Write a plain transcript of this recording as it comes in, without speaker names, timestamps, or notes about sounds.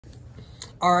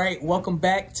All right, welcome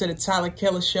back to the Tyler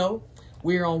Keller Show.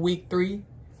 We're on week 3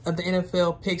 of the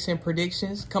NFL picks and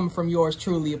predictions, coming from yours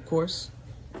truly, of course.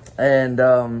 And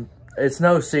it's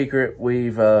no secret we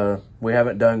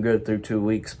haven't done good through 2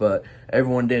 weeks, but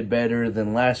everyone did better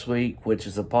than last week, which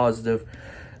is a positive.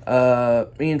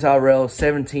 Me and Tyrell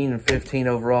 17-15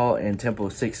 overall, and Temple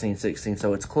 16-16,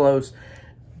 so it's close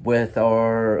with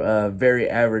our very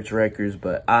average records,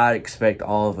 but I expect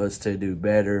all of us to do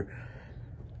better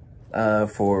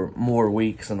for more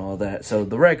weeks and all that. So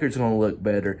the record's going to look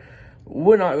better.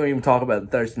 We're not going to even talk about the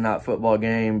Thursday night football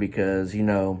game because, you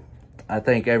know, I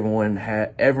think everyone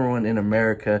in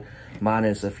America,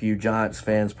 minus a few Giants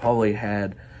fans, probably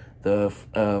had the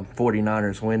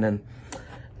 49ers winning.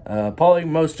 Probably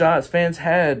most Giants fans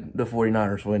had the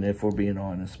 49ers winning, if we're being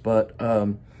honest. But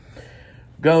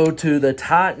go to the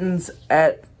Titans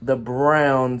at the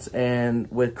Browns,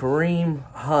 and with Kareem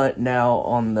Hunt now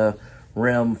on the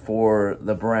rim for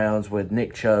the Browns with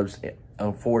Nick Chubb's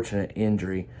unfortunate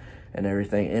injury and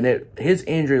everything. And his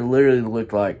injury literally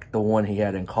looked like the one he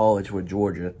had in college with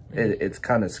Georgia. It's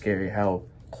kind of scary how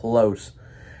close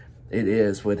it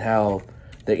is with how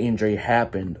the injury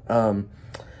happened.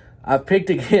 I've picked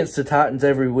against the Titans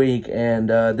every week, and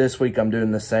this week I'm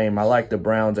doing the same. I like the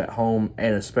Browns at home,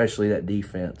 and especially that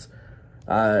defense.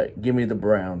 Give me the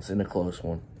Browns in a close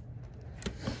one.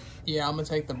 Yeah, I'm going to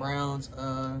take the Browns.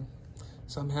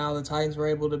 Somehow the Titans were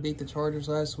able to beat the Chargers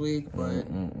last week, but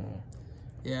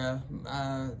yeah,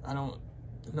 I'm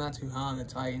not too high on the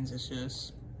Titans. It's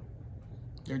just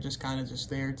they're just kind of just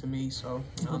there to me, so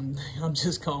I'm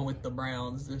just going with the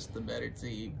Browns, just the better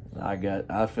team.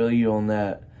 I feel you on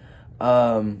that.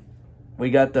 We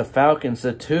got the Falcons,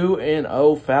 the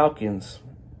 2-0 Falcons.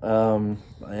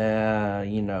 Yeah,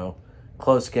 you know,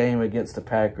 close game against the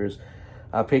Packers.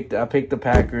 I picked the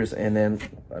Packers, and then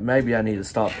maybe I need to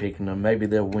stop picking them. Maybe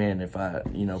they'll win if I,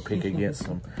 pick against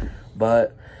them.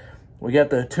 But we got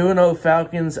the 2-0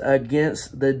 Falcons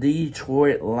against the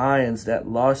Detroit Lions that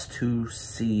lost to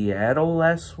Seattle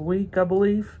last week, I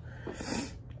believe.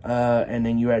 And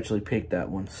then you actually picked that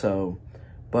one. So,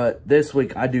 but this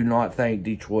week I do not think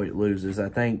Detroit loses. I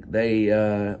think they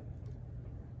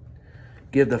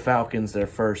give the Falcons their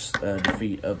first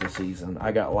defeat of the season.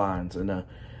 I got Lions, and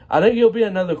I think it'll be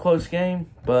another close game,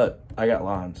 but I got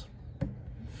Lions.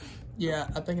 Yeah,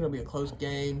 I think it'll be a close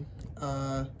game.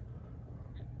 I'm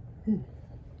going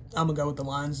to go with the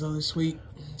Lions, though, this week.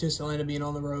 Just Atlanta being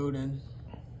on the road. And,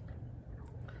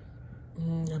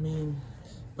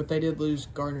 but they did lose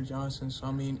Gardner Johnson.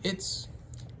 So, if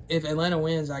Atlanta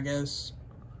wins, I guess,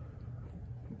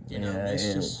 it'll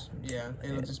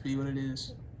just be what it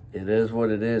is. It is what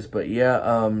it is. But,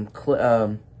 yeah,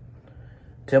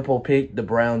 Temple picked the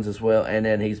Browns as well, and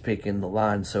then he's picking the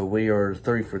Lions. So we are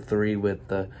 3 for 3 with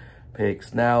the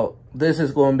picks. Now, this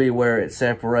is going to be where it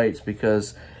separates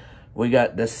because we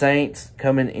got the Saints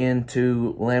coming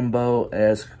into Lambeau.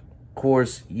 As, of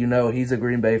course, he's a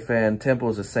Green Bay fan.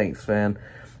 Temple's a Saints fan.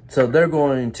 So they're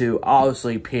going to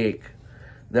obviously pick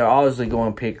their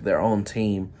own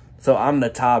team. So I'm the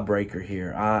tiebreaker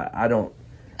here. I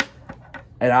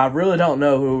really don't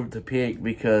know who to pick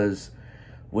because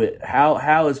with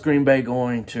how is Green Bay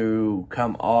going to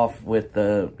come off with with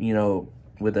a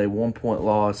 1-point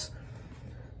loss?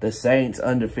 The Saints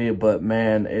undefeated, but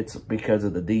man, it's because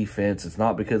of the defense. It's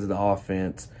not because of the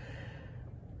offense.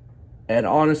 And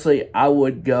honestly, I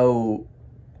would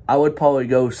probably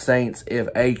go Saints if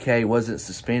AK wasn't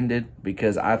suspended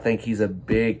because I think he's a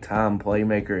big time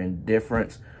playmaker and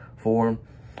difference for him.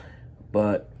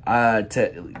 But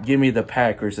give me the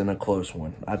Packers in a close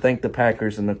one. I think the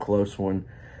Packers in a close one.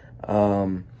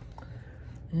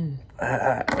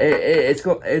 It's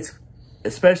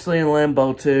especially in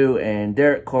Lambeau too, and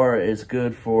Derek Carr is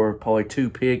good for probably 2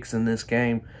 picks in this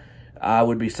game. I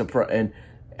would be surprised,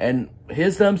 and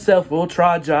his dumb self will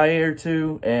try Jair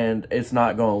too, and it's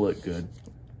not going to look good.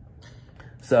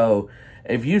 So,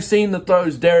 if you've seen the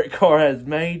throws Derek Carr has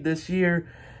made this year,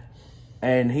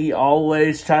 and he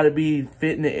always try to be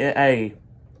fitting it,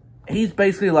 he's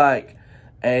basically like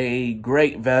a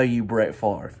great value Brett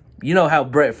Favre. You know how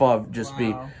Brett Favre just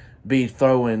be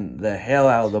throwing the hell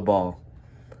out of the ball.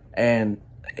 And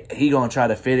he going to try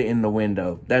to fit it in the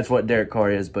window. That's what Derek Carr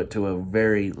is, but to a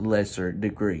very lesser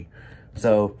degree.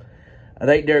 So, I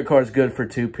think Derek Carr is good for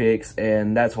 2 picks,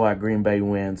 and that's why Green Bay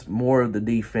wins. More of the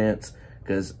defense,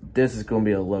 because this is going to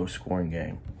be a low-scoring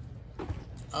game.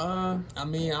 I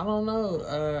don't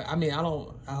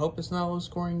know. I hope it's not a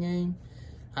low-scoring game.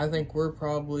 I think we're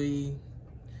probably...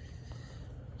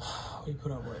 We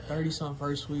put up 30-something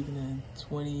first week, and then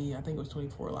 20. I think it was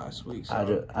 24 last week.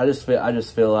 So. I just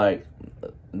feel like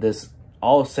this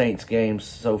all Saints games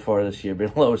so far this year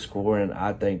been low scoring.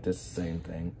 I think this is the same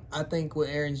thing. I think with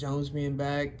Aaron Jones being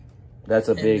back, that's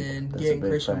a big, and then that's getting a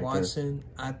big Christian factor. Watson,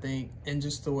 I think, and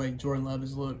just the way Jordan Love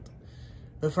has looked,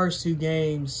 the first 2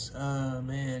 games,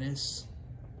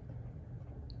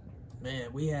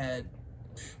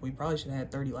 we probably should have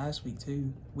had 30 last week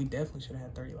too. We definitely should have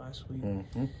had 30 last week.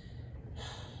 Mm-hmm.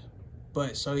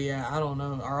 But so yeah, I don't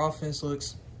know. Our offense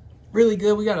looks really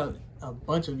good. We got a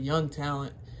bunch of young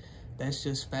talent that's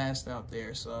just fast out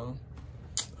there. So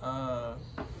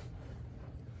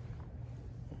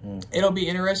it'll be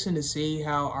interesting to see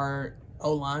how our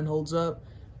O-line holds up,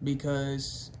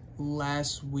 because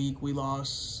last week we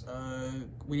lost.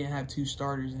 We didn't have 2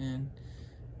 starters in,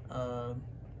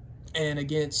 and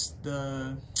against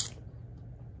the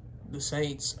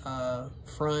Saints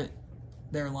front,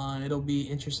 their line, it'll be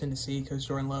interesting to see, because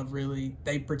Jordan Love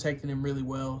they protected him really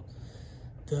well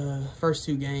the first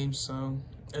 2 games. So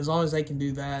as long as they can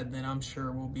do that, then I'm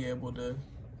sure we'll be able to,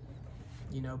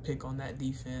 pick on that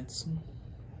defense.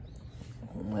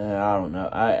 I don't know.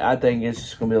 I think it's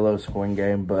just gonna be a low scoring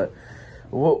game, but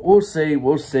we'll see.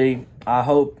 We'll see. I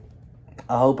hope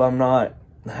I'm not.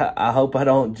 I hope I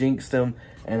don't jinx them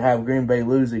and have Green Bay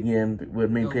lose again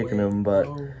with me picking them. But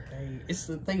it's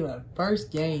the thing about it.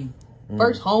 First game,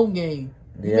 first home game.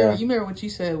 You remember what you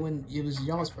said when it was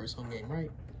y'all's first home game,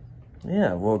 right?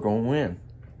 Yeah, we're gonna win,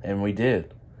 and we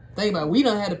did. Think about it. We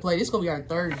done had to play. This is gonna be our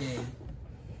 3rd game.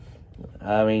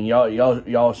 I mean,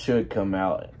 y'all should come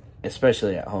out,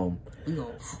 especially at home.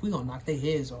 We gonna knock their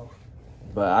heads off.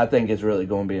 But I think it's really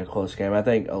going to be a close game. I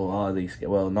think a lot of these,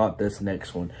 well, not this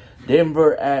next one.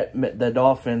 Denver at the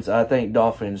Dolphins. I think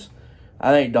Dolphins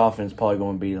probably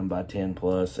going to beat them by 10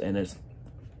 plus, and it's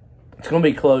going to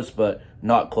be close, but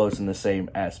not close in the same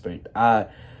aspect. I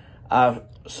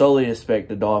solely expect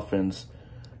the Dolphins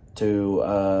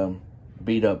to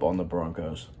beat up on the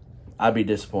Broncos. I'd be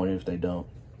disappointed if they don't.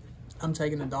 I'm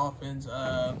taking the Dolphins.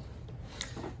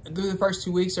 Through the first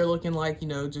 2 weeks, they're looking like,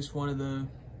 just one of the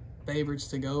favorites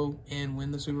to go and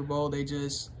win the Super Bowl.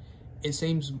 It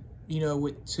seems,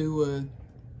 with Tua,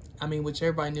 which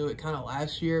everybody knew it kind of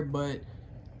last year, but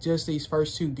just these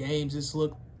first 2 games, it's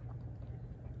looked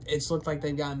like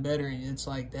they've gotten better, and it's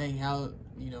like, dang, how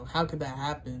could that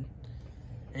happen?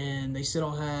 And they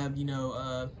still don't have,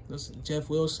 Jeff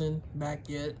Wilson back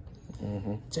yet.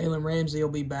 Mm-hmm. Jalen Ramsey will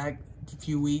be back in a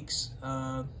few weeks.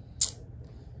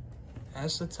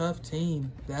 That's a tough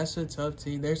team.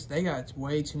 They got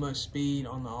way too much speed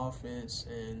on the offense,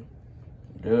 and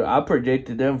dude, I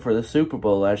predicted them for the Super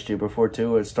Bowl last year before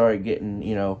Tua started getting,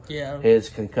 his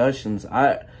concussions.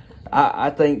 I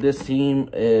think this team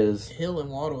is Hill and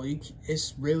Waddle.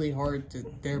 It's really hard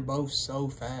to. They're both so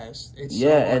fast. It's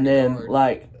and then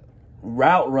like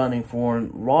route running for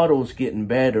him, Waddle's getting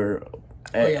better.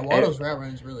 Waddle's route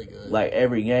running is really good. Like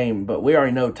every game, but we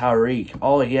already know Tyreek.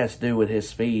 All he has to do with his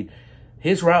speed.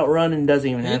 His route running doesn't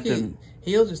even have to.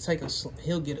 He'll just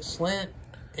he'll get a slant,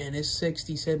 and it's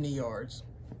 60, 70 yards.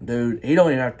 Dude, he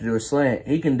don't even have to do a slant.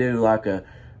 He can do like a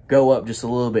go up just a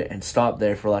little bit and stop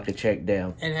there for like a check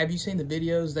down. And have you seen the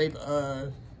videos? They've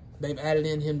added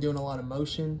in him doing a lot of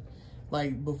motion.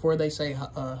 Like before they say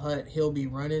hut, he'll be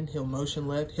running. He'll motion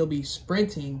left. He'll be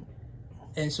sprinting,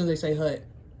 and as soon as they say hut,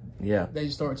 they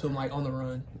just throw it to him like on the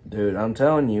run. Dude, I'm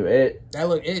telling you,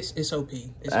 it's OP.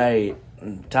 Hey,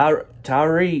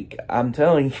 Tyreek, I'm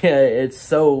telling you,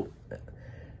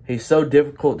 he's so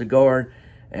difficult to guard,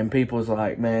 and people's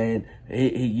like, man,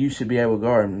 you should be able to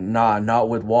guard him. Nah, not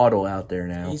with Waddle out there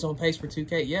now. He's on pace for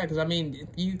 2K. Yeah, because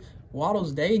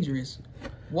Waddle's dangerous.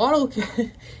 Waddle,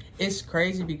 it's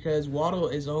crazy because Waddle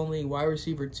is only wide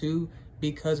receiver 2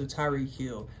 because of Tyreek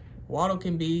Hill. Waddle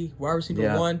can be wide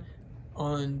receiver 1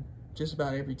 on just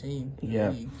about every team.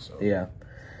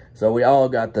 So we all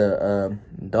got the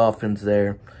Dolphins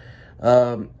there.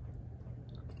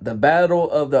 The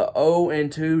battle of the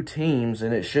 0-2 teams,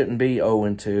 and it shouldn't be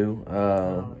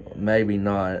 0-2. Maybe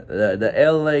not. The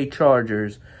LA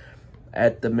Chargers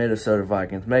at the Minnesota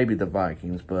Vikings. Maybe the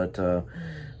Vikings, but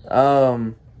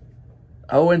 0-2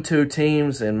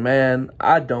 teams, and man,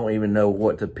 I don't even know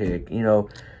what to pick. For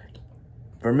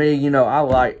me, I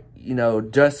like,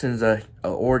 Justin's a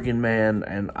Oregon man,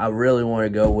 and I really want to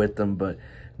go with them, but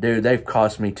dude, they've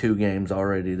cost me 2 games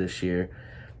already this year,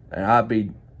 and I'd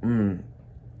be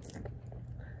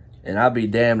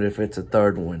damned if it's a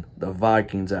 3rd one. The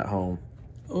Vikings at home.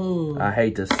 Ooh. I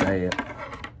hate to say it,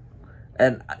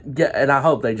 and I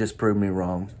hope they just prove me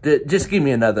wrong. Just give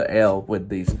me another L with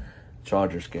these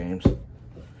Chargers games.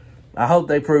 I hope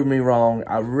they prove me wrong.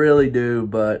 I really do,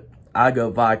 but I go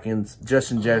Vikings.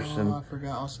 Justin Jefferson. Oh, I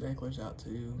forgot Austin Eckler's out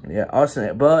too. Yeah,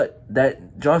 Austin. But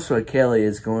that Joshua Kelly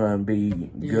is going to be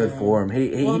good for him.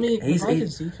 The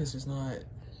Vikings defense is not.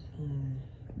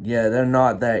 Yeah, they're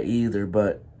not that either.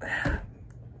 But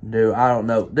dude, I don't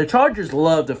know. The Chargers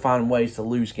love to find ways to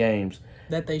lose games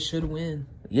that they should win.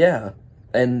 Yeah,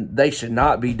 and they should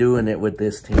not be doing it with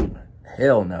this team.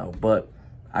 Hell no. But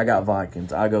I got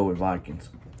Vikings. I go with Vikings.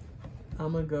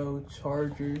 I'm going to go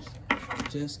Chargers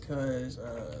just because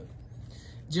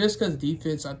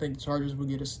defense, I think the Chargers will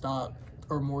get a stop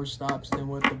or more stops than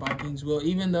what the Vikings will.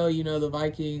 Even though, the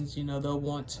Vikings, they'll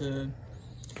want to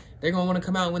 – they're going to want to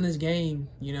come out and win this game,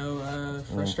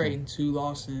 frustrating 2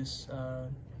 losses.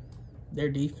 Their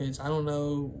defense, I don't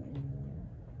know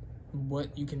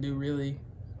what you can do really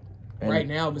right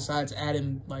now besides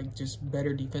adding, just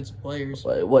better defensive players.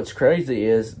 What's crazy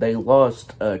is they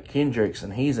lost Kendricks,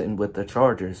 and he's in with the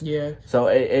Chargers. Yeah. So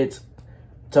it's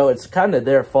kind of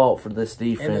their fault for this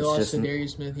defense. And they lost to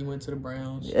Darius Smith. He went to the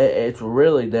Browns. It's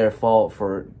really their fault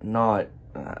for not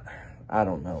I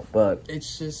don't know. But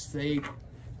it's just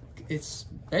it's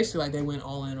basically like they went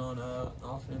all in on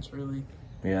offense, really.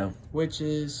 Yeah. Which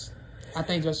is, I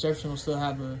think Justin Jefferson will still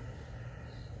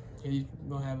he's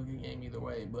going to have a good game either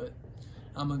way, but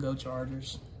I'm going to go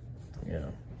Chargers. Yeah.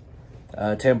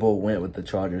 Temple went with the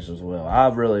Chargers as well. I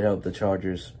really hope the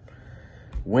Chargers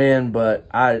win, but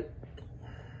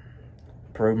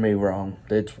prove me wrong.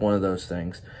 It's one of those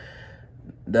things.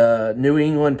 The New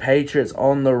England Patriots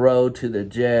on the road to the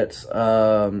Jets.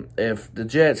 If the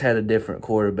Jets had a different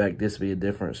quarterback, this would be a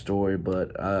different story,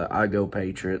 but I go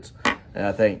Patriots, and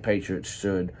I think Patriots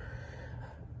should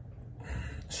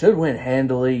win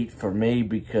handily for me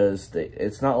because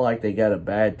it's not like they got a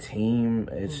bad team.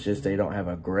 It's just they don't have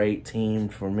a great team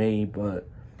for me. But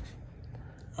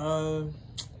I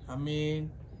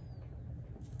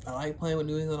like playing with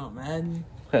New England on Madden,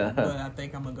 but I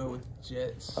think I'm gonna go with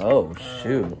Jets. Oh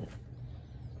shoot!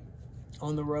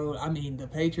 On the road, the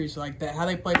Patriots like that. How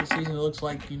they played the season, it looks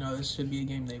like this should be a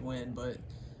game they win. But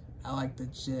I like the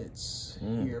Jets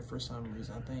here for some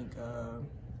reason. I think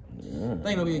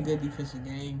it'll be a good defensive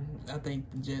game. I think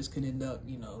the Jets could end up,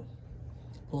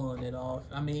 pulling it off.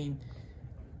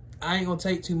 I ain't going to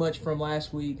take too much from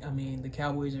last week. The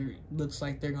Cowboys looks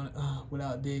like they're going to,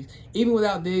 without Diggs. Even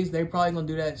without Diggs, they're probably going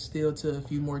to do that still to a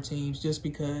few more teams just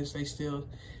because they still.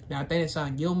 Now, if they didn't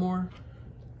sign Gilmore,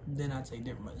 then I'd say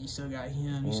different. You still got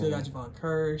him. You still got Javon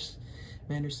Curse,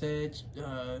 Vander Sedge,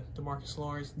 DeMarcus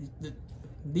Lawrence. The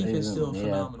defense is still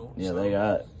phenomenal. Yeah, so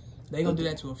they're going to do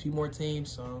that to a few more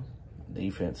teams. So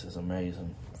defense is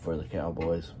amazing for the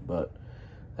Cowboys, but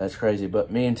that's crazy.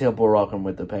 But me and Temple are rocking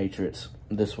with the Patriots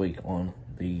this week on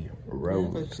the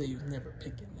road. I say you was never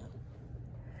picking them.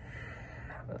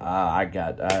 I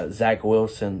got Zach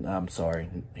Wilson. I'm sorry.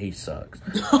 He sucks.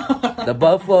 The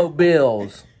Buffalo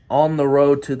Bills on the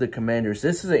road to the Commanders.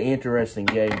 This is an interesting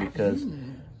game because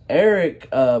Eric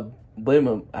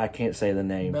Blim, I can't say the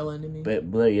name.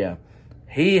 But yeah.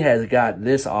 He has got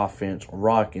this offense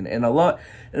rocking. And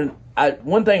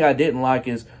one thing I didn't like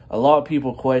is a lot of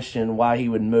people question why he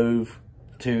would move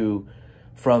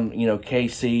from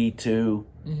KC to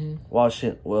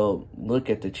Washington. Well, look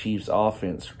at the Chiefs'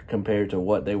 offense compared to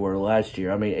what they were last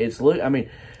year.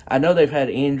 I know they've had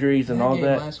injuries and all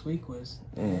that. Last week was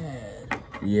bad.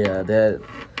 Yeah, that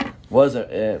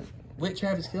wasn't with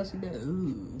Travis Kelce bad.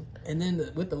 Ooh, and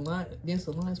then with the line against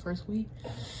the Lions first week.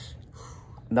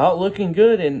 Not looking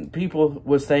good, and people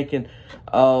was thinking,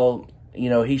 oh,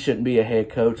 he shouldn't be a head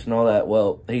coach and all that.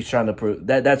 Well, he's trying to prove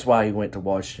that. That's why he went to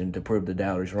Washington, to prove the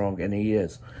doubters wrong, and he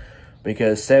is.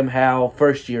 Because Sam Howell,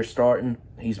 first year starting,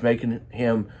 he's making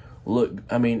him look.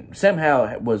 Sam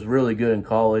Howell was really good in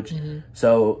college,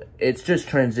 so it's just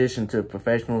transition to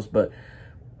professionals. But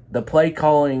the play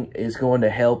calling is going to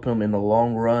help him in the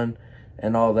long run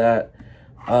and all that.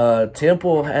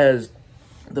 Temple has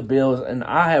the Bills, and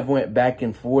I have went back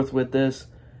and forth with this.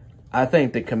 I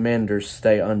think the Commanders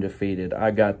stay undefeated.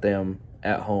 I got them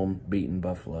at home beating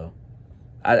Buffalo.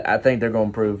 I think they're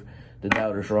going to prove the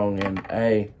doubters wrong. And,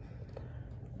 hey,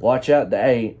 watch out.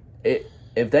 If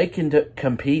they can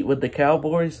compete with the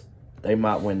Cowboys, they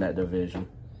might win that division.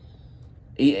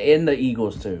 And the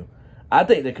Eagles, too. I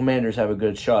think the Commanders have a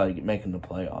good shot at making the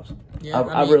playoffs. Yeah,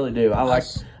 I really do. I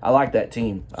like that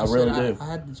team. I really do. I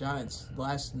had the Giants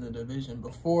last in the division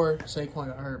before Saquon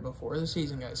got hurt, before the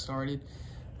season got started.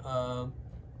 But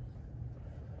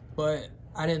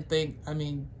I didn't think.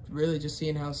 Really, just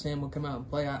seeing how Sam will come out and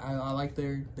play, I like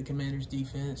the Commanders'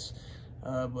 defense.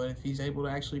 But if he's able to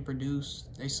actually produce,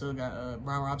 they still got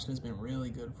Brian Robinson has been really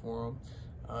good for him.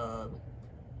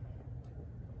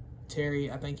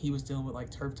 Terry, I think he was dealing with like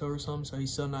turf toe or something, so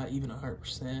he's still not even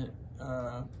 100%.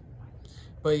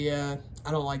 But yeah,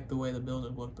 I don't like the way the Bills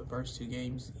have looked the first 2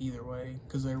 games either way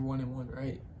because they're 1-1,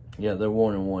 right? Yeah, they're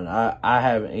 1-1. I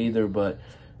haven't either, but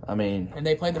I mean, and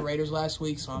they played the Raiders last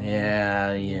week, so I mean,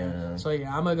 yeah. So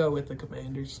yeah, I'm gonna go with the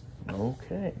Commanders.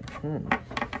 Okay,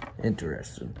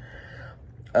 interesting.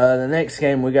 The next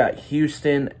game, we got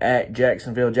Houston at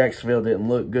Jacksonville. Jacksonville didn't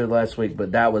look good last week,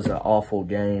 but that was an awful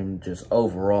game just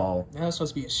overall. That was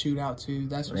supposed to be a shootout, too.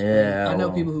 That's what's yeah. I know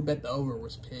people who bet the over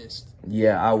was pissed.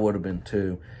 Yeah, I would have been,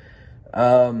 too.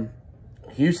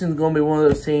 Houston's going to be one of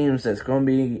those teams that's going to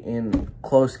be in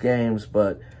close games,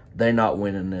 but they're not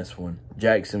winning this one.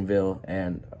 Jacksonville,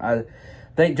 and I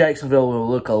think Jacksonville will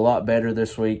look a lot better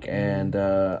this week, and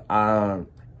it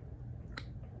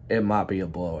might be a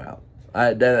blowout.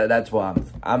 That's why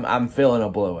I'm feeling a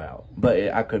blowout,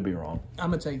 but I could be wrong.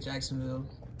 I'm gonna take Jacksonville.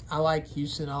 I like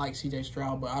Houston. I like C.J.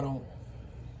 Stroud, but I don't.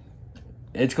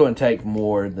 It's going to take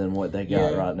more than what they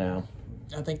got right now.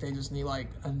 I think they just need like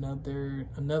another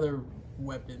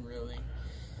weapon, really.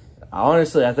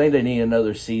 Honestly, I think they need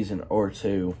another season or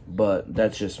 2, but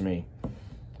that's just me.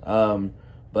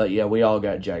 But yeah, we all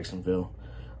got Jacksonville.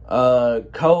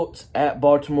 Colts at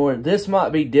Baltimore. This might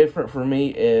be different for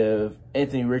me if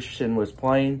Anthony Richardson was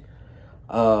playing.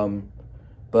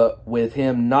 But with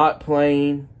him not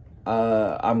playing,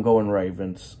 I'm going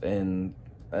Ravens. And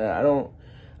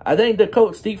I think the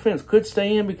Colts defense could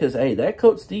stay in because, hey, that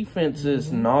Colts defense is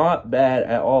not bad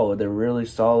at all. They're really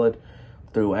solid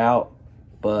throughout.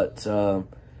 But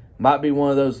might be one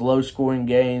of those low-scoring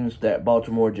games that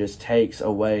Baltimore just takes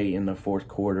away in the fourth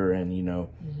quarter. And, you know,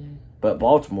 but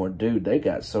Baltimore, dude, they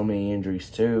got so many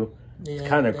injuries too. Yeah, it's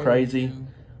kind of crazy. Do.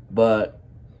 But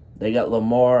they got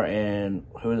Lamar and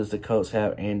who does the Colts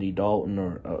have? Andy Dalton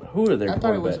or who are their quarterbacks? I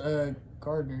thought it was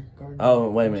Gardner.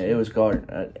 Oh, wait a minute. It was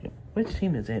Gardner. Which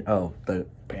team is it? Oh, the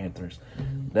Panthers.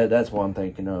 That's what I'm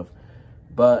thinking of.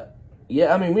 But,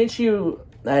 yeah, I mean, Minshew,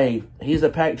 hey, he's a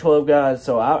Pac-12 guy,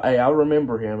 so I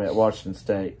remember him at Washington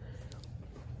State.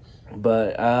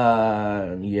 But,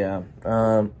 yeah,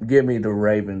 give me the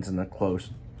Ravens in a close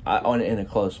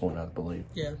one, I believe.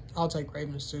 Yeah, I'll take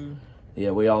Ravens, too.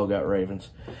 Yeah, we all got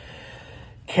Ravens.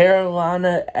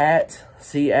 Carolina at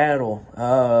Seattle.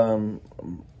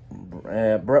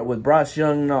 With Bryce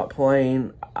Young not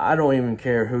playing, I don't even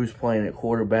care who's playing at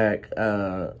quarterback.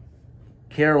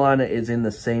 Carolina is in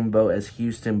the same boat as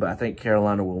Houston, but I think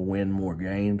Carolina will win more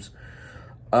games.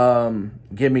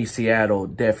 Give me Seattle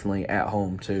definitely at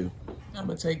home, too. I'm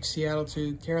going to take Seattle,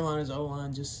 too. Carolina's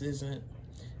O-line just isn't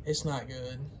 – it's not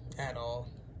good at all.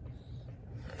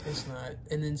 It's not.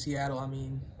 And then Seattle, I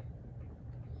mean,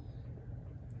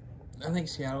 I think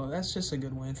Seattle, that's just a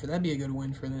good win. That'd be a good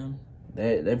win for them.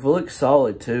 They've looked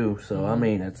solid, too. So, I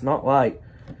mean, it's not like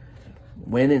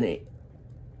winning it.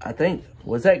 I think,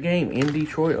 was that game in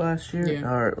Detroit last year? Yeah.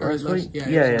 Or last week?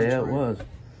 Yeah, it was.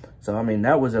 So, I mean,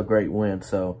 that was a great win.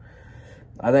 So,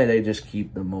 I think they just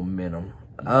keep the momentum.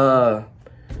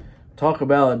 Talk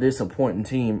about a disappointing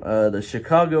team. The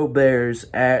Chicago Bears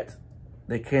at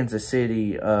the Kansas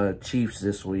City Chiefs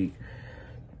this week.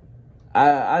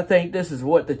 I think this is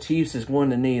what the Chiefs is going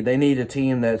to need. They need a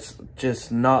team that's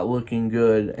just not looking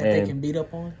good. That they can beat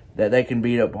up on? That they can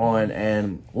beat up on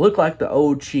and look like the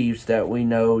old Chiefs that we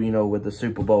know, you know, with the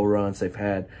Super Bowl runs they've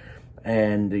had.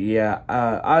 And, yeah,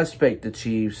 I expect the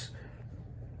Chiefs.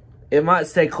 It might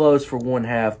stay close for one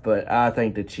half, but I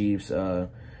think the Chiefs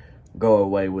go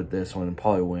away with this one and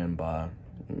probably win by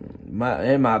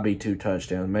it might be 2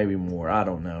 touchdowns, maybe more. I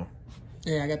don't know.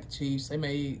 Yeah, I got the Chiefs. They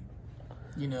may,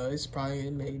 you know,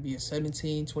 it may be a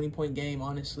 17, 20-point game,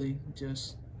 honestly.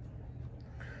 Just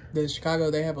the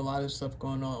Chicago, they have a lot of stuff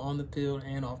going on the field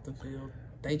and off the field.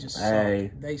 They just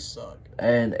suck. They suck.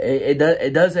 And it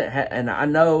doesn't and I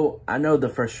know the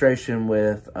frustration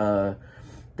with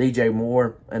DJ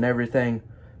Moore and everything,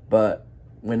 but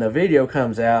when the video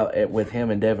comes out with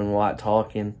him and Devin White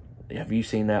talking, have you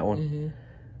seen that one?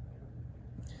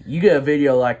 You get a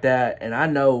video like that, and I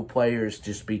know players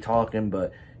just be talking,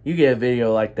 but you get a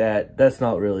video like that, that's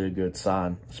not really a good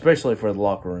sign, especially for the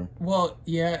locker room. Well,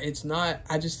 yeah, it's not.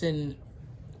 I just didn't.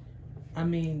 I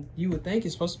mean, you would think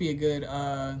it's supposed to be a good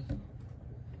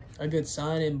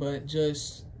signing, but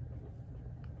just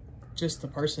the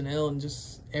personnel and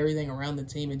just everything around the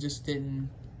team, it just didn't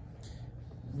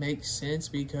make sense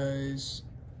because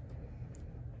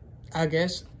I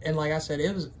guess, and like I said,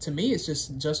 to me it's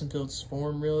just Justin Fields'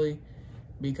 form really,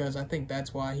 because I think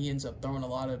that's why he ends up throwing a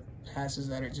lot of passes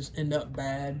that are just end up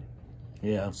bad.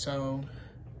 Yeah. So,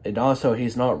 and also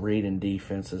he's not reading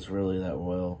defenses really that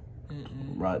well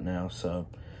right now. So,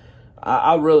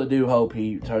 I really do hope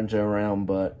he turns it around,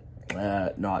 but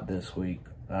not this week.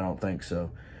 I don't think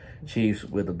so. Chiefs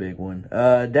with a big one.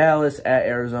 Dallas at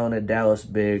Arizona. Dallas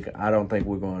big. I don't think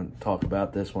we're going to talk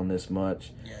about this one this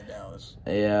much. Yeah, Dallas.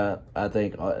 Yeah, I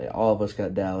think all of us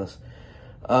got Dallas.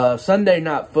 Sunday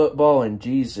night football, and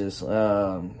Jesus.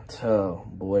 Oh,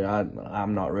 boy,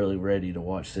 I'm not really ready to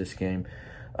watch this game.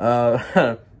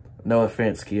 No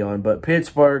offense, Keon, but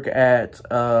Pittsburgh at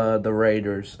the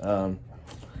Raiders.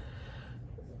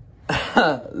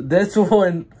 This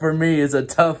one, for me, is a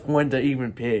tough one to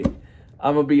even pick.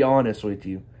 I'm going to be honest with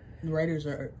you. The Raiders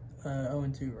are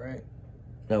 0-2, right?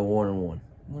 No, 1-1.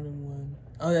 1-1.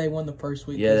 Oh, they won the first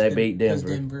week. Yeah, they beat Denver.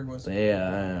 Because Denver was.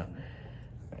 Yeah.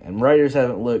 And Raiders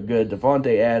haven't looked good.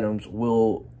 Devontae Adams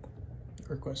will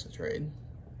request a trade.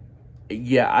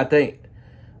 Yeah, I think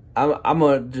I'm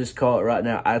gonna just call it right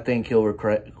now. I think he'll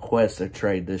request a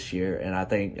trade this year, and I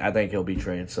think he'll be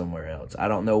traded somewhere else. I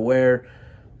don't know where,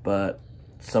 but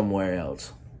somewhere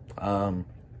else.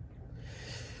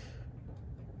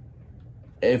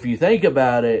 If you think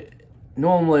about it,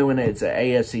 normally when it's an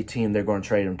AFC team, they're going to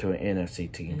trade him to an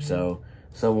NFC team. Mm-hmm. So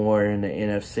somewhere in the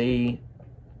NFC,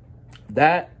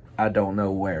 that I don't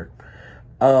know where.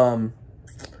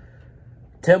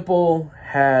 Temple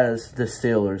has the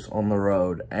Steelers on the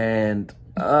road, and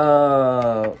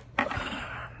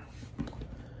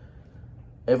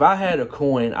if I had a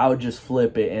coin, I would just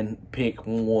flip it and pick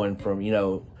one from,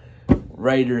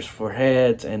 Raiders for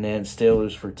heads and then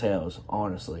Steelers for tails,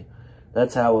 honestly.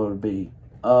 That's how it would be.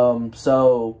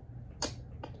 So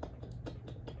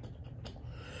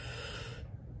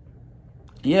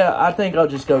yeah, I think I'll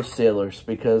just go Steelers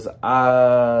because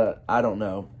I don't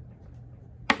know.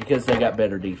 Because they got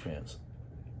better defense.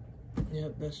 Yeah,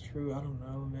 that's true. I don't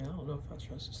know, man. I don't know if I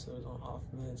trust the Steelers on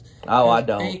offense. Oh, I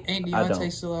don't. Ain't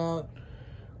Deontay still out?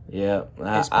 Yeah.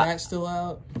 Is Pat still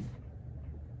out?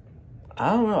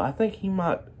 I don't know. I think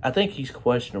he's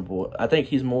questionable. I think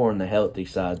he's more on the healthy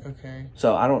side. Okay.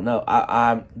 So I don't know.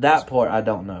 That part I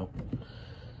don't know.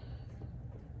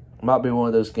 Might be one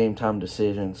of those game time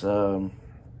decisions. I'm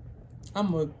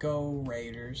gonna go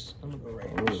Raiders. Oh,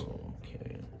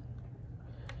 okay.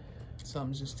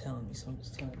 Something's just telling me.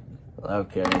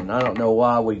 Okay, and I don't know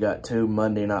why we got 2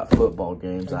 Monday Night Football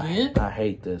games. Again? I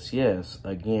hate this. Yes,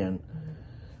 again.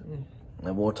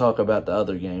 And we'll talk about the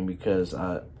other game because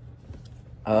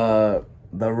the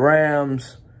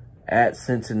Rams at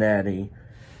Cincinnati.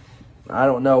 I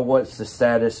don't know what's the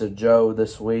status of Joe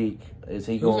this week. Is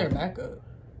he going? Who's their backup?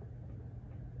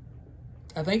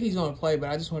 I think he's going to play, but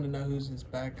I just want to know who's his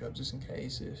backup, just in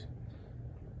case.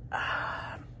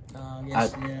 I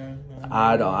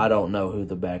don't know who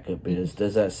the backup is.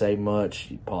 Does that say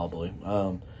much? Probably.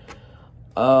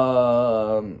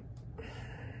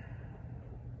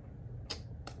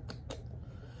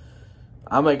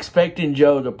 I'm expecting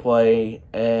Joe to play,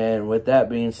 and with that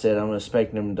being said, I'm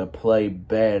expecting him to play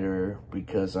better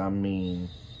because, he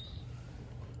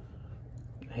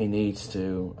needs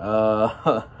to.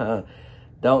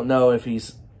 Don't know if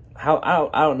he's I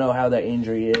don't know how that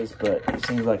injury is, but it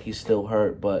seems like he's still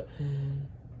hurt. But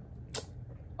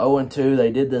 0-2,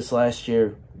 they did this last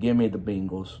year. Give me the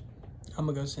Bengals. I'm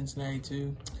gonna go Cincinnati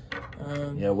too.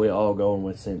 Yeah, we're all going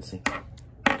with Cincy.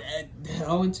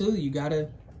 0-2,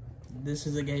 this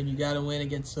is a game you gotta win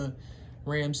against a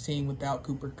Rams team without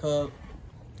Cooper Kupp.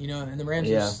 And the Rams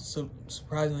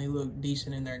surprisingly look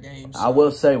decent in their games. So. I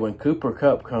will say, when Cooper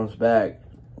Kupp comes back,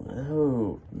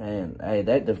 oh, man, hey,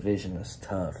 that division is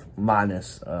tough,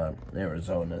 minus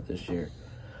Arizona this year.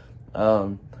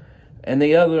 And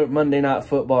the other Monday Night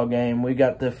Football game, we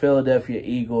got the Philadelphia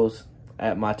Eagles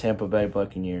at my Tampa Bay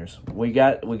Buccaneers. We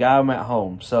got them at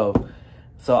home, so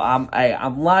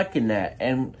I'm liking that.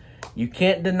 And you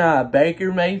can't deny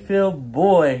Baker Mayfield.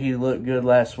 Boy, he looked good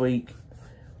last week,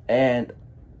 and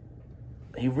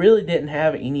he really didn't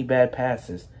have any bad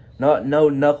passes. No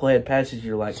knucklehead passes.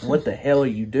 You're like, what the hell are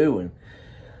you doing?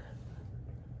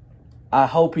 I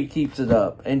hope he keeps it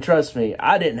up. And trust me,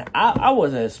 I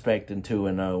wasn't expecting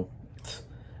 2-0.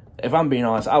 If I'm being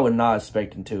honest, I was not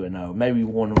expecting 2-0. Maybe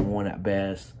 1-1 at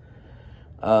best.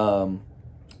 I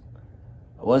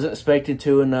wasn't expecting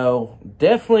 2-0.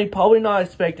 Definitely, probably not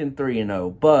expecting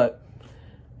 3-0. But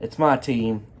it's my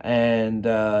team, and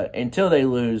until they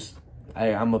lose,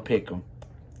 I'm gonna pick them.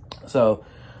 So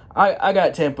I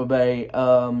got Tampa Bay.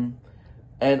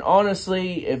 And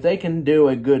honestly, if they can do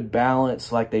a good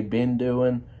balance like they've been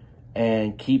doing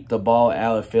and keep the ball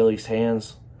out of Philly's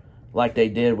hands like they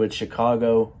did with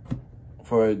Chicago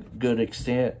for a good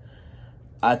extent,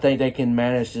 I think they can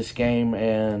manage this game,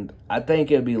 and I think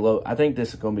it'll be low. I think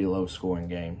this is going to be a low-scoring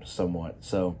game somewhat.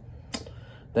 So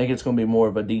think it's going to be more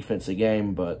of a defensive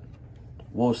game, but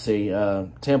we'll see.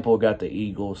 Temple got the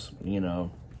Eagles,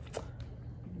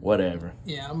 whatever.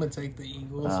 Yeah, I'm going to take the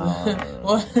Eagles.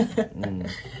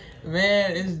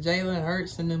 Man, it's Jalen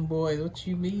Hurts and them boys. What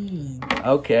you mean?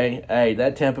 Okay. Hey,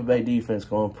 that Tampa Bay defense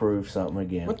going to prove something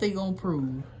again. What they going to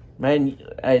prove? Man,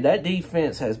 hey, that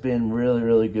defense has been really,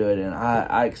 really good, and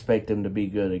I expect them to be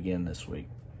good again this week.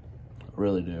 I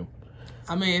really do.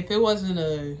 I mean, if it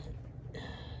wasn't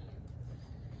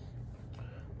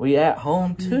We at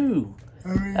home, too.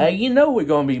 Hey, we're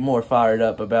going to be more fired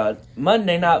up about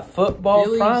Monday Night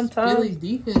Football prime time. Philly's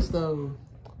defense, though.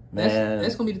 Man.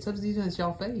 That's going to be the toughest defense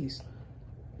y'all face.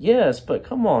 Yes, but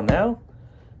come on now.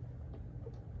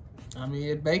 I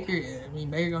mean, Baker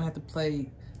going to have to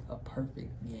play a perfect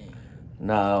game.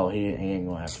 No, he ain't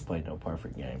going to have to play no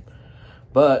perfect game.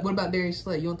 But what about Darius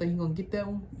Slay? You don't think he's going to get that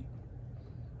one?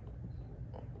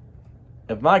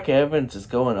 If Mike Evans is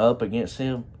going up against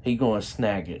him, he's going to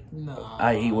snag it. No.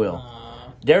 He will.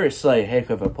 Darius Slay, heck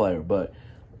of a player, but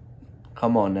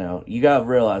come on now. You got to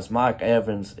realize Mike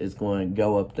Evans is going to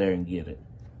go up there and get it.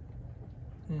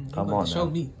 Come on now. Show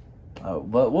me.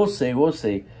 But we'll see. We'll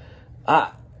see.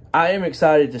 I am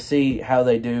excited to see how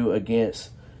they do against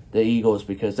the Eagles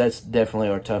because that's definitely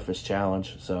our toughest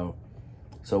challenge. So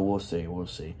we'll see. We'll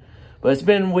see. But it's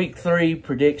been week 3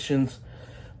 predictions.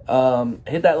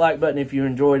 Hit that like button if you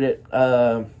enjoyed it.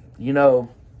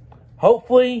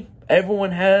 Hopefully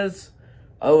everyone has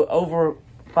over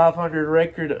 500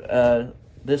 record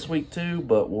this week too,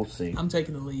 but we'll see. I'm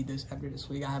taking the lead after this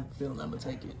week. I have a feeling I'm gonna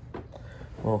take it.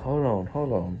 Well,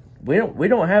 hold on. We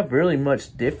don't have really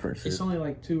much differences. It's only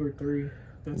like 2 or 3.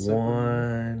 That's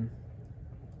 1,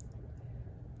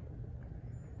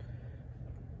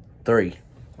 3. Okay.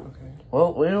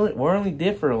 Well, we're only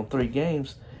different on 3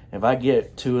 games. If I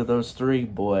get 2 of those 3,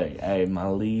 boy, hey, my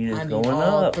lead is going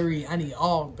up. I need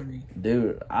all 3.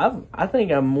 Dude, I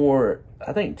think I'm more.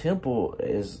 I think Temple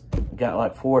is got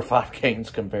like 4 or 5 games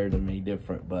compared to me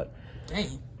different, but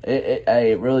dang.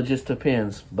 It really just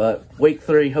depends. But week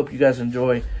 3, hope you guys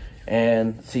enjoy,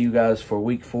 and see you guys for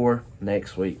week 4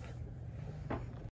 next week.